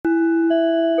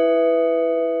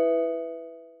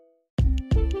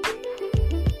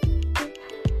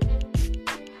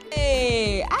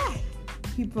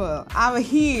people. I'm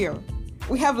here.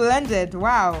 We have landed.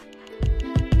 Wow.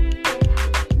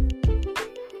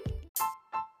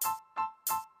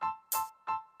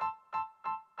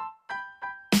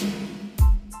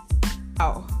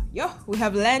 Wow. Yo, we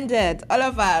have landed. All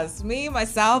of us. Me,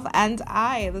 myself, and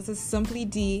I. This is Simply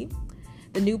D,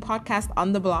 the new podcast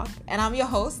on the block. And I'm your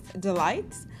host,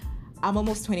 Delight. I'm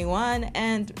almost 21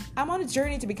 and I'm on a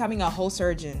journey to becoming a whole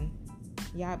surgeon.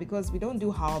 Yeah, because we don't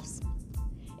do halves.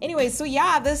 Anyway, so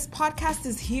this podcast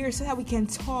is here so that we can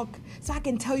talk, so I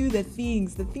can tell you the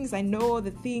things I know, the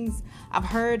things I've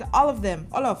heard, all of them.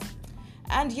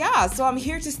 And so I'm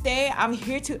here to stay, I'm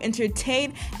here to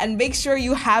entertain, and make sure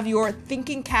you have your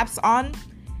thinking caps on.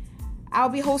 I'll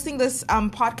be hosting this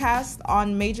podcast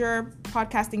on major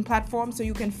podcasting platforms, so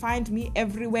you can find me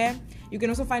everywhere. You can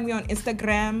also find me on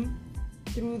Instagram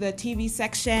through the TV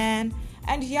section.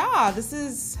 And this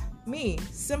is me,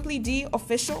 Simply D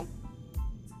Official.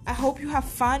 I hope you have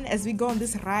fun as we go on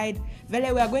this ride.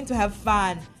 Vele, we are going to have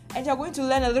fun. And you're going to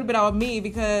learn a little bit about me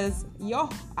because,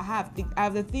 I have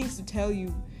the things to tell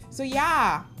you. So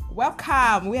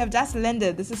welcome. We have just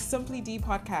landed. This is Simply D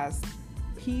Podcast.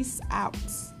 Peace out.